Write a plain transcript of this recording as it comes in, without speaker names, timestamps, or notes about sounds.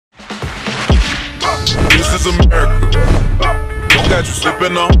is America. Don't got you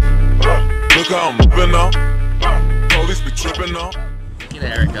slipping on. Look how I'm moving on. Police be tripping on. Look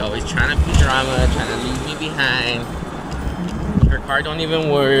at Erica, always trying to be drama, trying to leave me behind. Her car don't even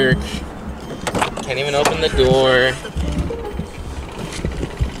work. Can't even open the door.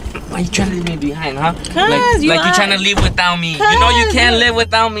 Why are you trying to leave me behind, huh? Like you trying to leave without me. You know you can't live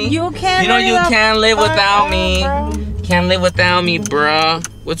without me. You know you can't live without me. Can't live without me, bruh.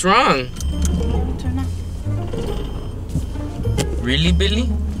 What's wrong? Really, Billy?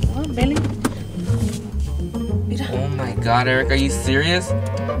 What, Billy? Oh my God, Eric, are you serious?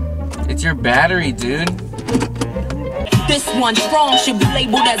 It's your battery, dude. This one strong should be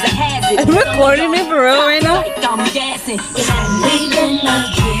labeled as a hazard. I'm recording it for real right now. I'm gassing. What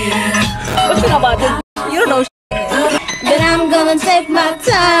you know about this? You don't know. Then I'm gonna take my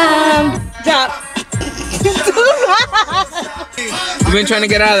time. Drop. We've been trying to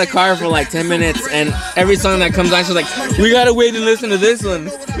get out of the car for like 10 minutes, and every song that comes on, she's like, we gotta wait and listen to this one.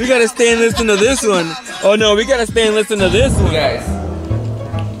 We gotta stay and listen to this one. Oh no, we gotta stay and listen to this one. Guys,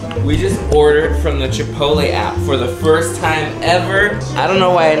 we just ordered from the Chipotle app for the first time ever. I don't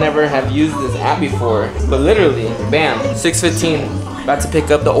know why I never have used this app before, but literally, bam, 6:15. About to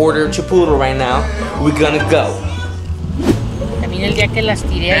pick up the order of Chipotle right now. We're gonna go. That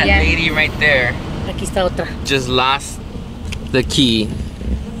lady right there Aquí está otra. just lost the key.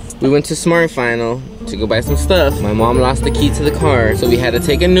 We went to Smart Final to go buy some stuff. My mom lost the key to the car, so we had to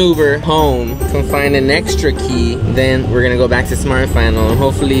take an Uber home, come find an extra key. Then we're gonna go back to Smart Final, and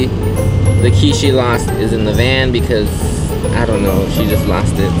hopefully the key she lost is in the van, because I don't know, she just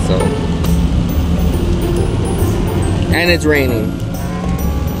lost it. So, and it's raining,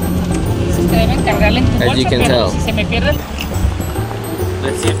 as you can tell.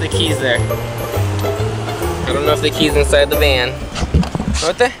 Let's see if the key's there. I don't know if the key's inside the van.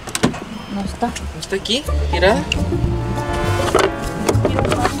 ¿No está? No está. ¿No está aquí? Mira.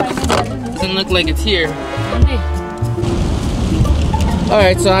 Doesn't look like it's here.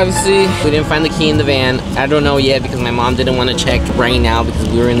 Alright, so obviously we didn't find the key in the van. I don't know yet because my mom didn't want to check right now because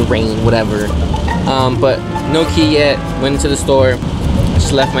we were in the rain, whatever. But no key yet. Went into the store.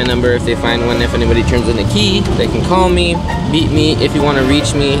 Just left my number if they find one. If anybody turns in a key, they can call me, beat me. If you want to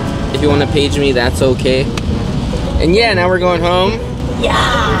reach me, if you want to page me, that's okay. And yeah, now we're going home.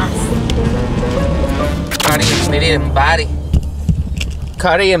 Yes. Cardi and bit it and body.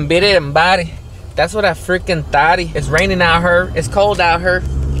 Cardi and bit it and body. That's what I freaking thought. It's raining out here. It's cold out here.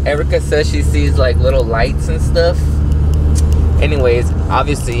 Erica says she sees like little lights and stuff. Anyways,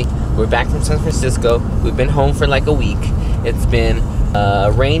 obviously, we're back from San Francisco. We've been home for like a week. It's been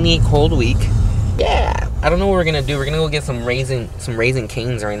a rainy, cold week. Yeah, I don't know what we're gonna do. We're gonna go get some raisin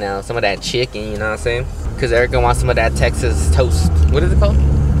canes right now. Some of that chicken, you know what I'm saying? Because Erica wants some of that Texas toast. What is it called?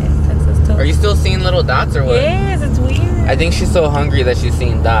 Yeah, Texas toast. Are you still seeing little dots or what? Yes, it's weird. I think she's so hungry that she's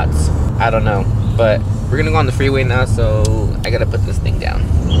seeing dots. I don't know. But we're gonna go on the freeway now, so I gotta put this thing down.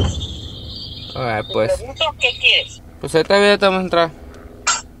 Alright, pues. Pues ahorita vamos a entrar.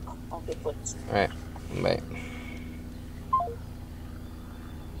 Alright, bye.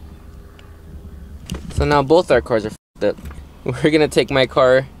 So now both our cars are f***ed up. We're gonna take my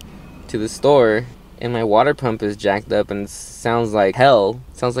car to the store, and my water pump is jacked up and sounds like hell.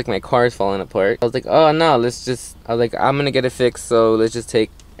 Sounds like my car is falling apart. I was like, oh no, I was like, I'm gonna get it fixed, so let's just take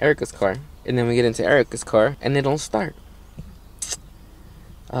Erica's car. And then we get into Erica's car, and it don't start.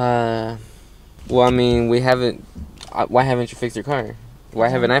 Well, I mean, we haven't, why haven't you fixed your car? Why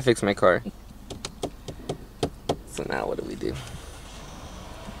haven't I fixed my car? So now what do we do?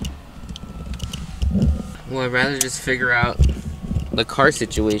 Well, I'd rather just figure out the car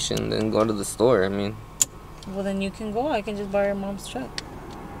situation than go to the store. I mean, Well, then you can go. I can just borrow your mom's truck.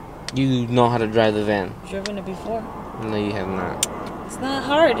 you know how to drive the van. I've driven it before. No, you have not. It's not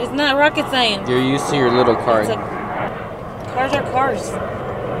hard. It's not rocket science. You're used to your little car. Cars are cars.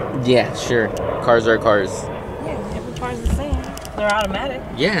 Yeah, sure. Cars are cars. Yeah, every car's the same. They're automatic.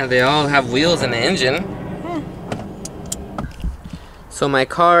 Yeah, they all have wheels and an engine. Yeah. So my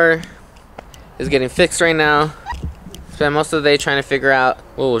car is getting fixed right now. Spent most of the day trying to figure out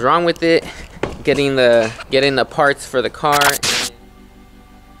what was wrong with it, getting the parts for the car.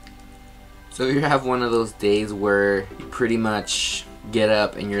 So you have one of those days where you pretty much get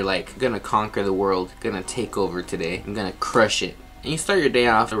up and you're like, gonna conquer the world, gonna take over today, I'm gonna crush it. And you start your day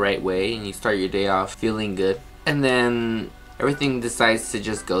off the right way, and you start your day off feeling good, and then everything decides to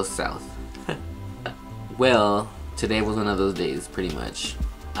just go south. Well, today was one of those days, pretty much.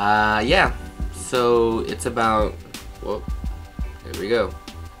 Yeah, so it's about, well, there we go.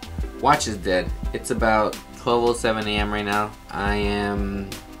 Watch is dead. It's about 12:07 a.m. right now. I am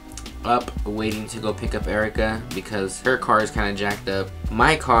up waiting to go pick up Erica because her car is kind of jacked up.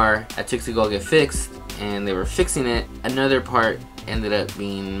 My car, I took to go get fixed, and they were fixing it. Another part ended up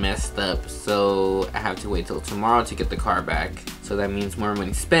being messed up, so I have to wait till tomorrow to get the car back. So that means more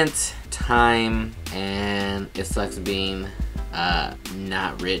money spent, time, and it sucks being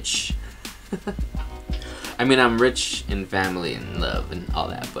not rich. I mean, I'm rich in family and love and all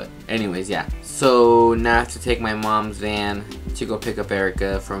that, but anyways, yeah. So now I have to take my mom's van to go pick up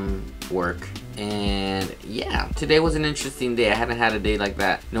Erica from work. And yeah, today was an interesting day. I hadn't had a day like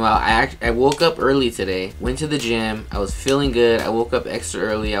that. No, I woke up early today, went to the gym. I was feeling good. I woke up extra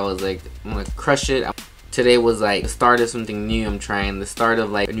early. I was like, I'm gonna crush it. Today was like the start of something new I'm trying, the start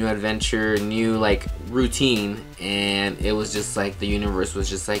of like a new adventure, new like routine, and it was just like the universe was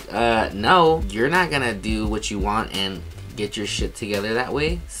just like, no, you're not gonna do what you want and get your shit together that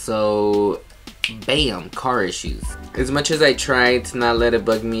way. So bam, car issues. As much as I tried to not let it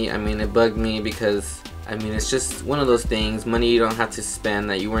bug me, I mean, it bugged me because I mean, it's just one of those things, money you don't have to spend,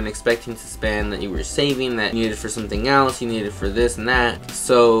 that you weren't expecting to spend, that you were saving, that you needed for something else, you needed for this and that.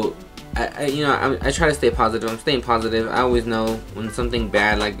 So I try to stay positive. I'm staying positive. I always know when something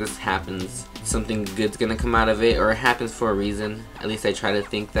bad like this happens, something good's gonna come out of it, or it happens for a reason. At least I try to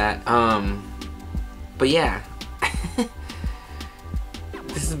think that. But yeah.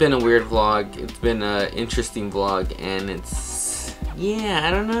 This has been a weird vlog. It's been an interesting vlog, and it's, yeah,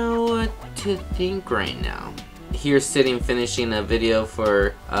 I don't know what to think right now. Here sitting finishing a video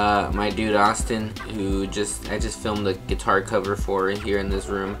for my dude Austin, who I just filmed a guitar cover for here in this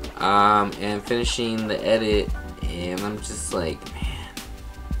room, and finishing the edit, and I'm just like, man,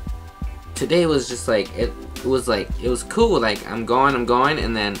 today was just like, it was cool, like I'm going,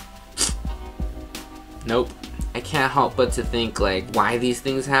 and then nope. I can't help but to think like why these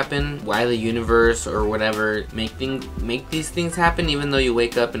things happen, why the universe or whatever make these things happen, even though you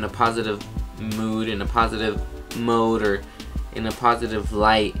wake up in a positive mood, in a positive mode, or in a positive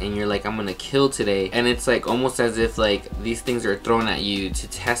light, and you're like, I'm gonna kill today, and it's like almost as if like these things are thrown at you to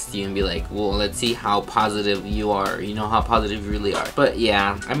test you and be like, well, let's see how positive you are, you know, how positive you really are. But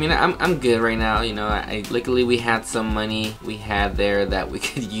yeah, I mean, I'm good right now, you know. Luckily we had some money we had there that we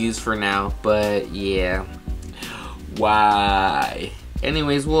could use for now, but yeah, why?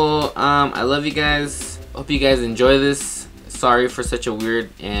 Anyways, well, I love you guys, hope you guys enjoy this. Sorry for such a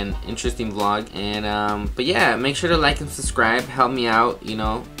weird and interesting vlog, and but yeah, make sure to like and subscribe, help me out. You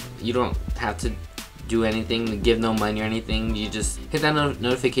know, you don't have to do anything, to give no money or anything. You just hit that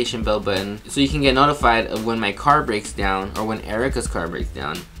notification bell button so you can get notified of when my car breaks down or when Erica's car breaks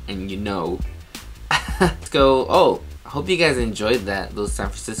down, and you know. Let's go. Oh, I hope you guys enjoyed those San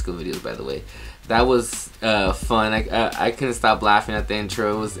Francisco videos, by the way. That was fun. I couldn't stop laughing at the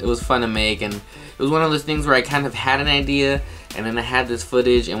intro. It was fun to make, and it was one of those things where I kind of had an idea, and then I had this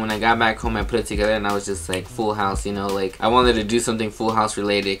footage, and when I got back home I put it together, and I was just like, Full House, you know, like I wanted to do something Full House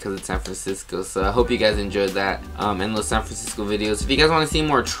related because it's San Francisco. So I hope you guys enjoyed that, and those San Francisco videos. If you guys want to see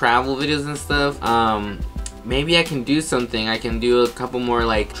more travel videos and stuff, maybe I can do something. I can do a couple more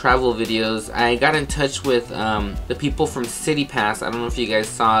like travel videos. I got in touch with the people from City Pass. I don't know if you guys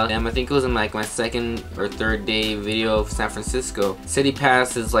saw them. I think it was in like my second or third day video of San Francisco. City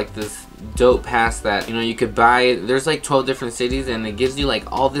Pass is like this dope pass that, you know, you could buy. There's like 12 different cities, and it gives you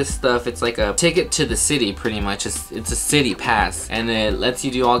like all this stuff. It's like a ticket to the city, pretty much. It's a city pass, and it lets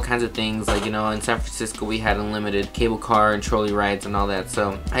you do all kinds of things. Like, you know, in San Francisco we had unlimited cable car and trolley rides and all that.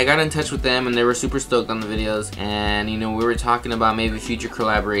 So I got in touch with them, and they were super stoked on the videos, and you know, we were talking about maybe future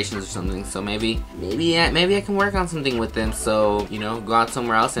collaborations or something. So maybe I can work on something with them, so, you know, go out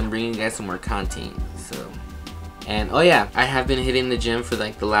somewhere else and bring you guys some more content. So, and oh yeah, I have been hitting the gym for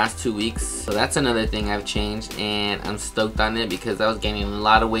like the last 2 weeks, so that's another thing I've changed, and I'm stoked on it because I was gaining a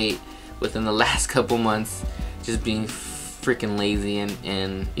lot of weight within the last couple months, just being freaking lazy,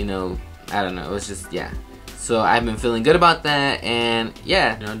 and you know, I don't know, it was just, yeah. So I've been feeling good about that, and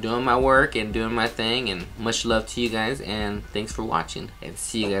yeah, you know, doing my work and doing my thing, and much love to you guys, and thanks for watching, and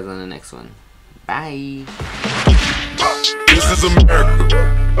see you guys on the next one. Bye. This is America.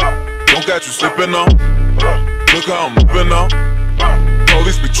 Don't got you slipping on. Look how I'm moving on.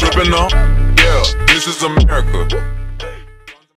 Police be tripping on. Yeah, this is America.